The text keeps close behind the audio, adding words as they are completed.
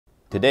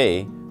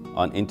Today,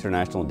 on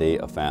International Day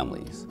of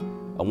Families,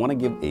 I want to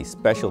give a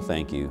special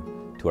thank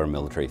you to our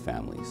military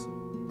families.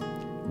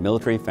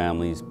 Military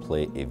families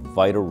play a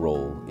vital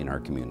role in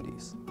our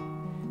communities.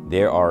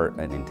 They are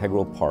an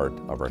integral part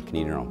of our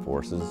Canadian Armed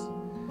Forces,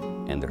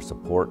 and their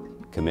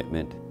support,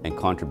 commitment, and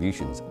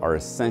contributions are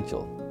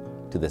essential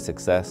to the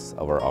success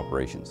of our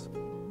operations.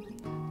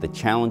 The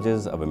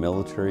challenges of a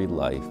military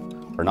life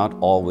are not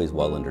always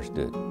well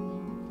understood.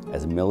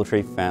 As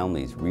military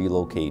families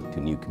relocate to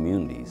new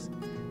communities,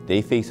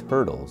 they face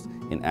hurdles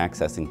in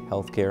accessing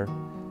healthcare,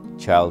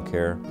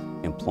 childcare,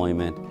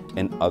 employment,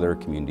 and other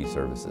community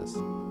services.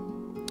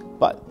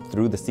 But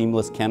through the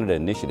Seamless Canada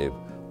initiative,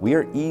 we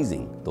are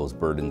easing those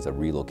burdens of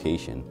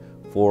relocation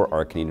for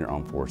our Canadian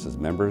Armed Forces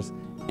members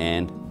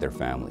and their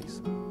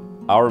families.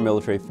 Our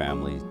military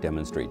families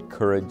demonstrate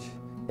courage,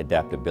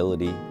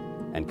 adaptability,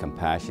 and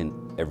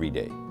compassion every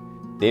day.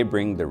 They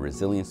bring their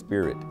resilient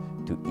spirit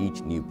to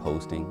each new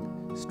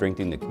posting,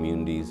 strengthening the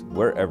communities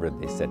wherever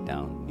they set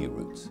down new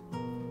roots.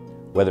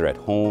 Whether at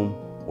home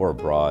or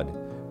abroad,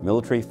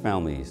 military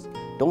families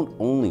don't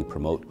only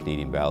promote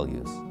Canadian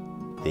values,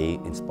 they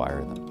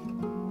inspire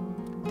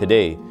them.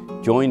 Today,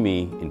 join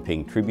me in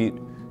paying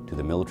tribute to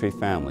the military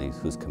families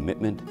whose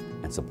commitment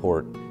and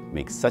support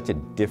make such a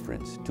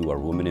difference to our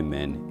women and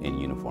men in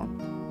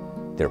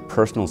uniform. Their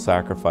personal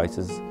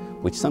sacrifices,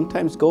 which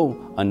sometimes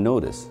go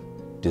unnoticed,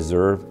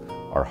 deserve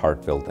our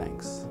heartfelt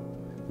thanks.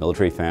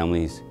 Military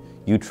families,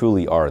 you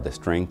truly are the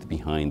strength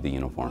behind the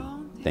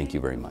uniform. Thank you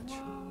very much.